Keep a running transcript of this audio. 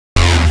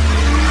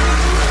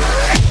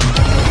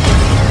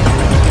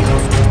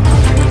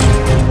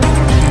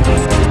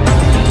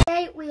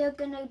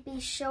be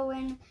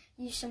showing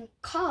you some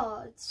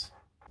cards.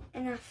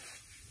 And the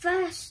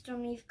first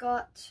one we've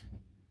got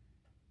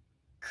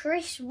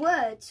Chris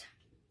Wood,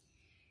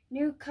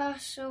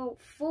 Newcastle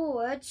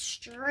forward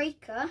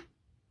striker,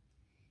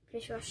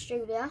 plays for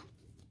Australia.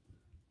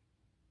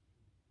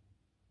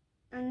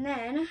 And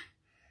then,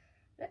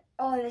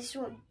 oh, this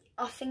one,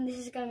 I think this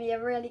is going to be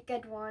a really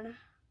good one.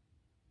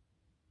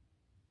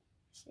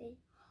 Let's see,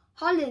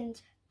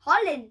 Holland.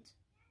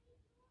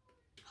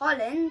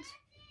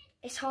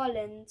 It's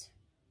Holland.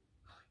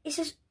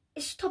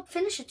 It's top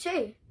finisher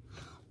too.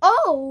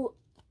 Oh,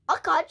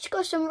 okay, I just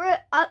got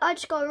I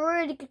just got a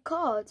really good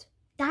card.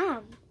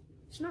 Damn,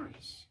 it's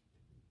nice.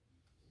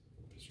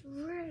 It's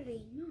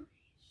really nice.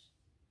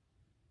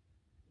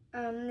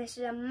 This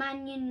is a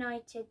Man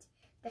United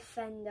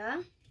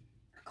defender.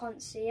 I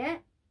can't see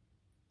it.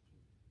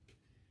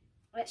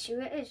 Let's see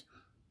who it is.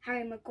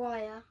 Harry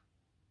Maguire.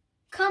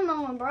 Come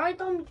on, bro,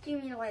 don't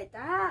do me like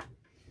that.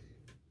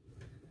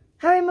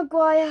 Harry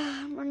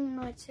Maguire, Man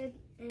United,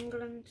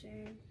 England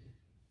too.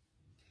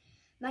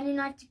 Man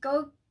United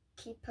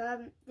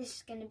goalkeeper, this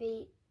is going to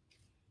be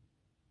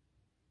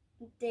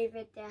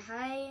David De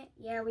Gea.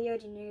 Yeah, we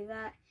already knew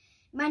that.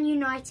 Man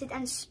United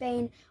and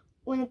Spain,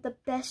 one of the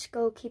best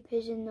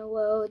goalkeepers in the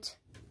world.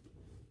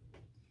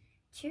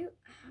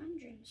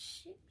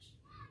 206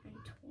 and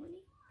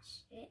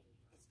 26.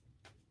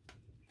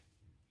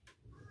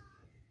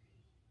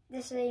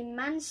 This is a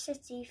Man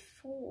City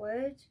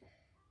forward.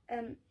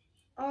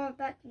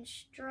 Back and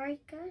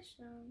striker,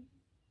 so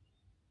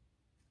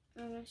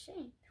I'm gonna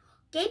see.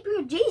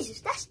 Gabriel Jesus,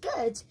 that's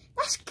good.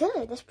 That's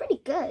good. That's pretty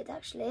good,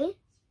 actually.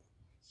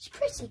 It's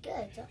pretty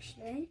good,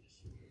 actually.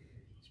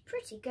 It's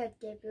pretty good,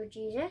 Gabriel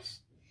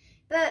Jesus.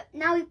 But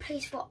now he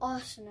plays for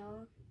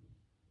Arsenal.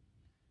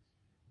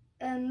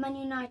 Man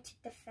United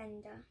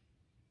defender.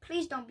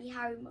 Please don't be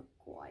Harry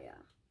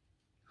Maguire.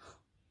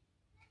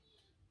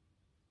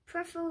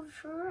 Prefer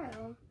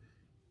Pharrell.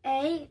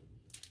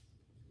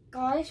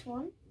 Guys,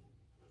 one.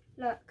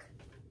 Look,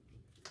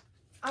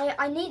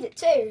 I need it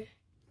too.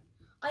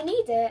 I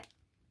need it.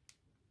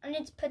 I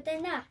need to put that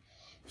in there.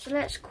 So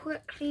let's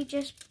quickly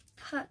just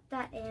put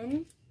that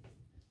in.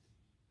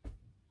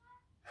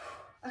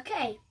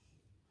 Okay.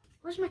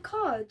 Where's my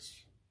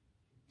cards?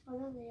 Oh,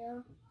 there they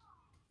are.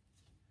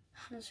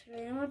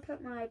 Honestly, I'm going to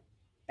put my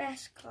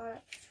best card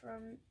up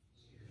front.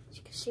 As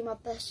you can see, my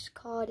best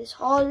card is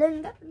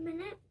Haaland at the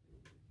minute.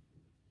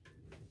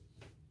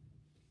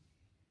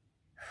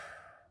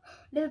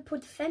 Liverpool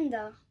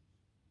defender.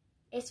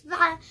 It's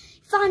Van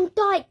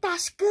Dijk.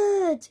 That's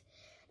good.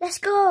 Let's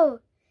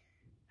go.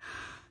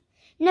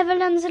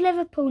 Netherlands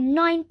Liverpool.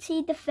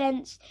 90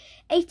 defence,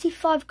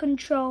 85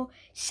 control,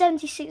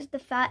 76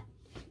 defat.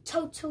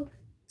 Total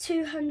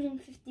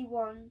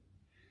 251.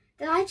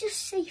 Did I just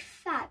say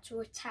fat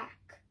or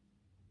attack?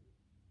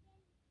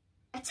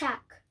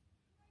 Attack.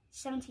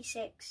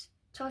 76.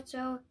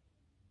 Total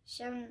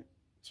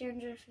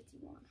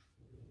 251.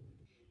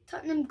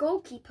 Tottenham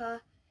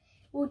goalkeeper.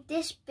 Will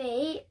this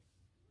be...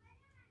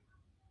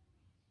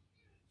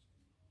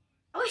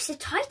 Oh, it's a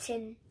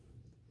Titan.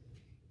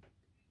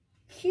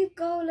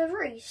 Hugo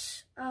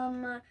Lloris.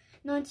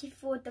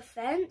 94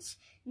 defence,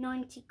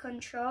 90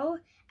 control,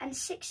 and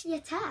 60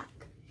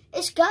 attack.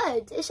 It's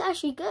good. It's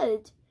actually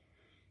good.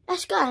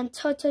 That's good. And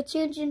total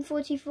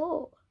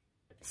 244.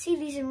 See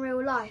these in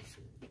real life.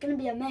 You're going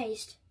to be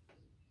amazed.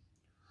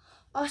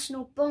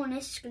 Arsenal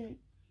bonus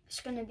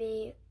is going to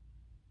be...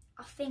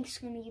 I think it's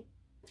going to be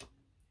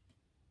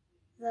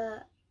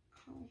the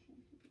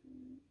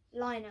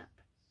lineup.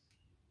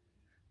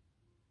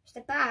 It's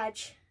the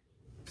badge.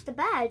 It's the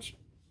badge.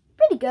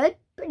 Pretty good.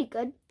 Pretty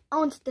good. I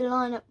wanted the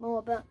lineup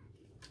more, but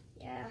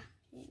yeah,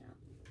 you know.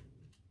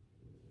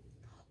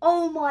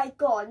 Oh my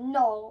god,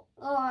 no.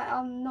 Oh,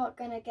 I'm not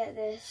gonna get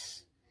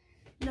this.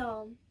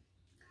 No.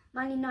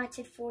 Man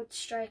United forward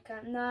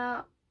striker.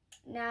 Nah,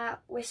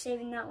 we're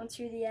saving that one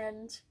to the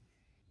end.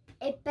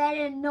 It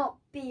better not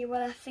be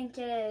what I think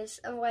it is,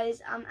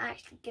 otherwise I'm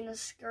actually gonna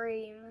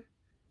scream.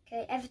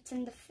 Okay,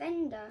 Everton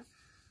defender.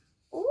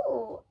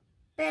 Oh,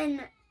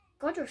 Ben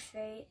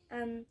Godfrey.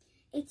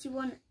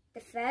 81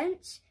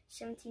 defence,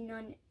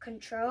 79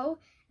 control,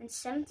 and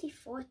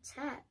 74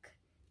 attack.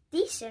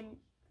 Decent.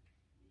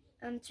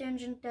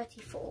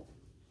 234.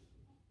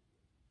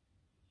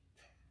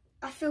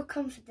 I feel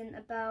confident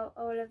about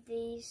all of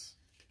these.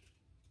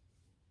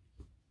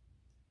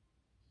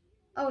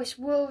 Oh, it's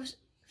Wolves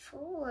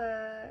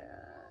forward.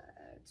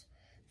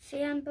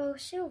 Thiago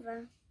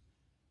Silva.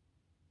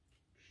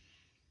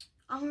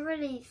 I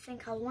really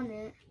think I want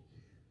it.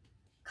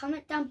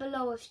 Comment down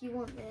below if you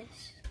want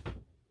this.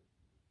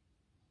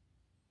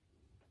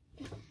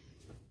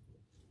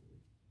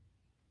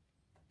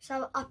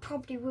 So I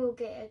probably will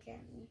get it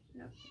again.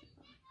 No.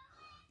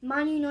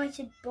 Man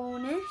United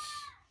bonus.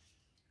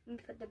 Let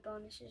me put the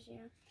bonuses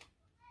here.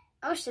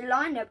 Oh, it's the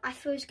lineup. I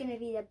thought it was going to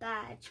be the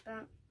badge,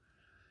 but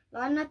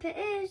lineup it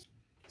is.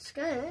 It's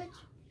good.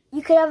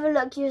 You could have a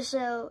look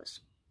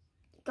yourselves,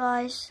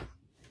 guys.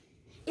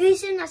 It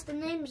isn't has the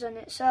names on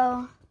it,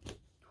 so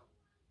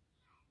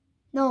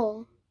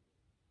no,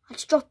 I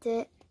just dropped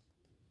it.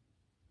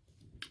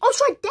 Oh,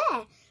 it's right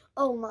there.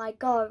 Oh my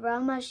god, bro.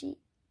 I'm actually...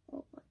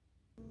 Oh my...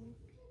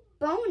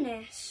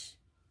 Bonus.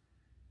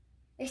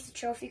 It's the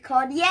trophy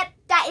card. Yep,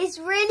 that is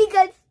really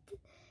good.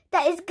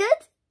 That is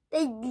good.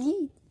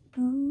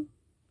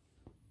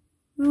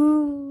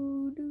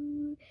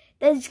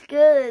 That's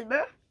good,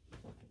 bro.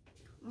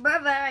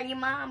 Brother, you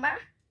mama.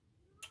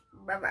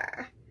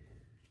 Brother.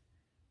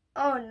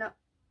 Oh, no.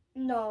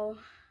 No.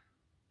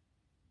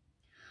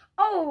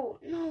 Oh,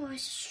 no,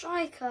 it's a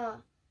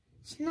striker.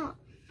 It's not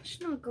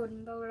a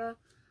golden bowler.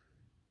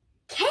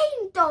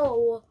 Kane,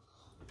 though.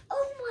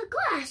 Oh, my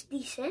God, that's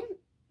decent.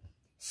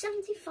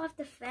 75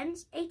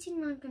 defense,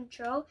 89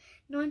 control,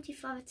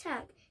 95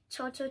 attack.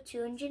 Total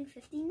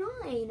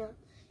 259.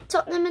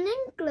 Tottenham in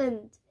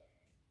England.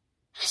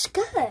 That's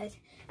good.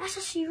 That's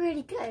actually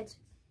really good.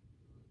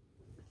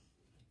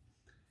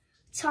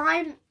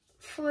 Time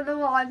for the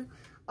one.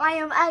 I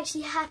am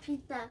actually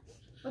happy that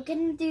we're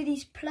going to do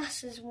these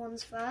pluses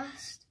ones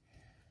first.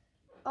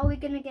 Are we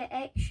going to get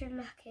extra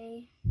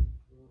lucky?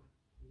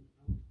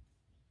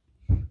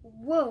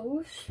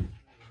 Wolves,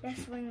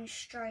 left wing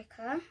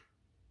striker.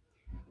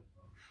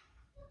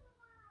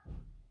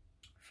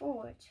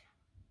 Forward.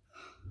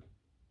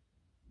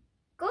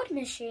 God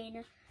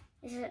Machine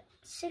is at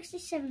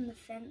 67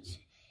 defense,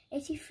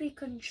 83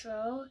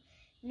 control,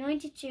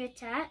 92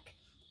 attack,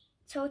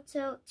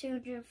 total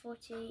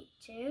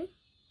 242.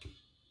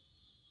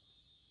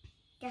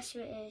 Guess who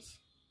it is?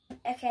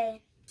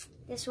 Okay,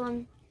 this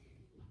one.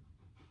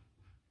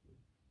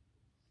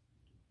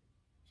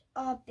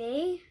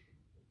 RB,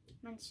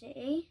 Man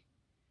City.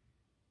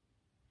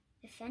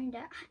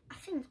 Defender, I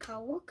think it's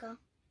Kyle Walker.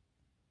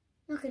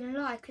 Not gonna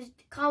lie, because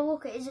Kyle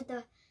Walker is a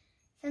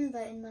defender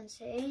in Man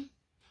City.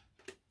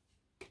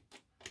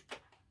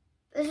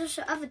 There's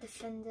also other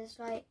defenders,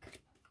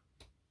 like,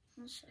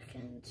 1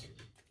 second.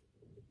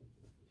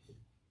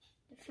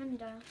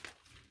 Defender.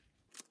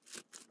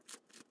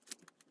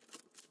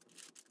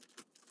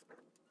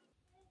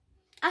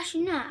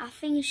 Actually, no, I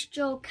think it's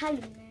Joel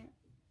Callum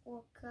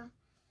Walker.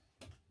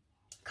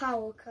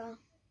 Kyle Walker.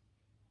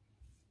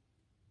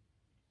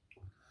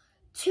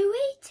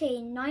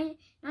 218,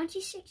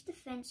 96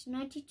 defense,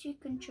 92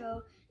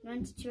 control,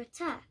 92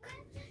 attack.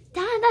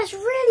 Damn, that's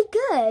really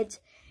good.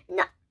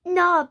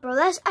 Nah, bro,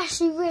 that's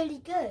actually really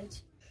good.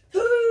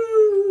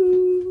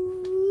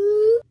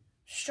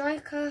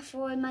 Striker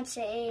for Man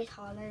City,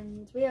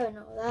 Haaland. We all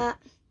know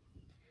that.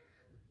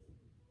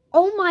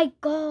 Oh my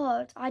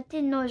god, I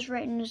didn't know his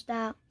rating was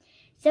that.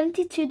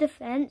 72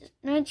 defense,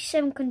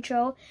 97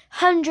 control,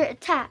 100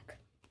 attack.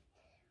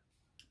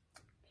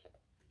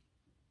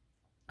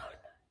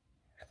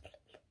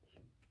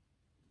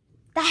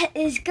 That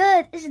is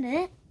good, isn't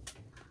it?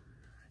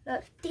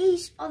 Look,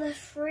 these are the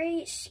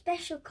 3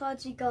 special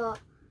cards we got.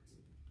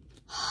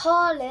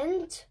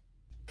 Haaland,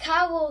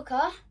 Kyle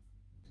Walker,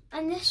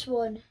 and this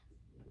one.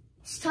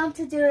 It's time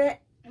to do it.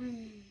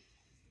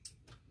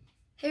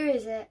 Here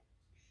is it.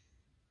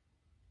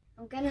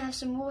 I'm going to have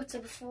some water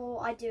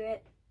before I do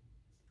it.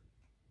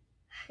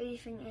 Who do you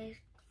think it is?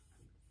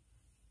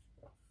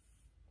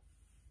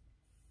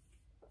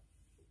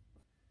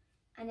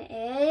 And it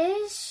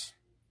is...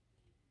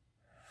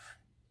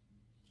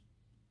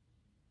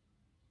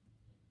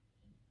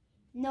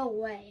 No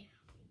way.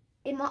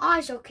 Is my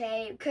eyes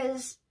okay?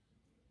 Because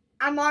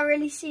am I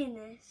really seeing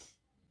this?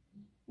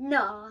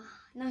 No,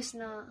 it's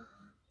not.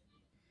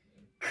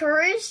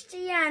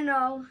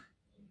 Cristiano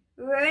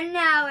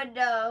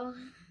Ronaldo.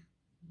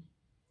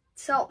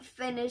 Top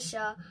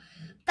finisher.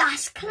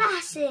 That's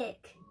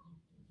classic.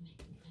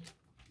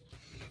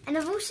 And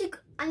I've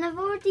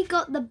already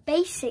got the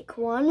basic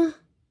one.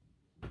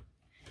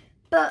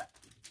 But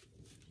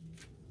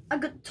I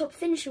got the top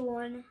finisher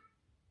one.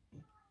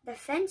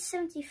 Defense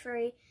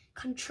 73,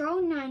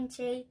 control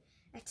 90,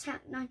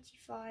 attack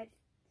 95,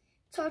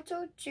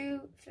 total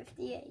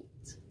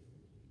 258.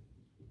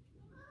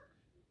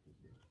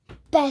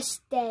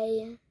 Best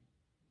day.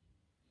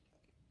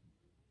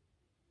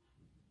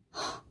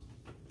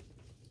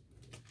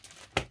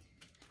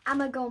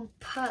 Am I going to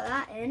put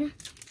that in?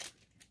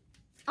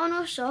 Oh, and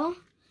also,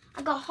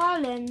 I got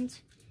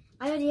Haaland.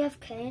 I already have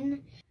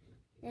Kane.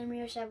 Then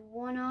we also have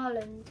 1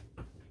 Haaland.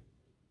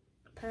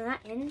 Put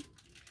that in.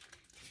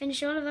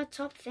 Finish all of our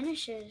top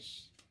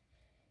finishers.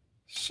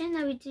 Shame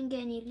that we didn't get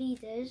any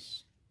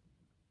leaders.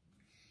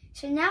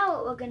 So now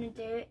what we're going to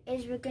do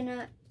is we're going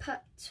to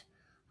put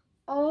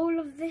all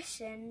of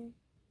this in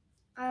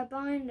our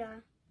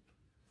binder.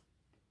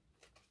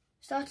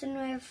 Starting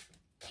with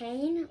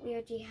Kane, we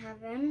already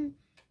have him.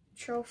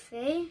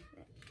 Trophy,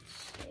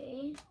 let's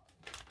see.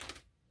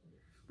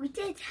 We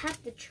did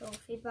have the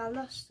trophy, but I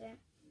lost it.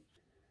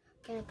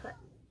 I'm going to put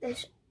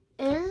this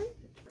in.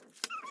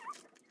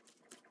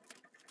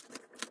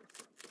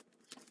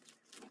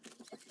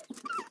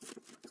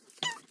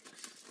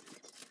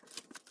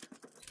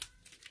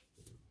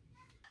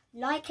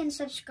 Like and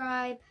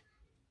subscribe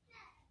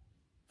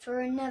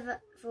for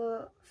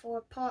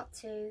part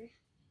 2.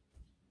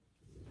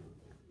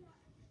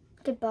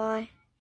 Goodbye.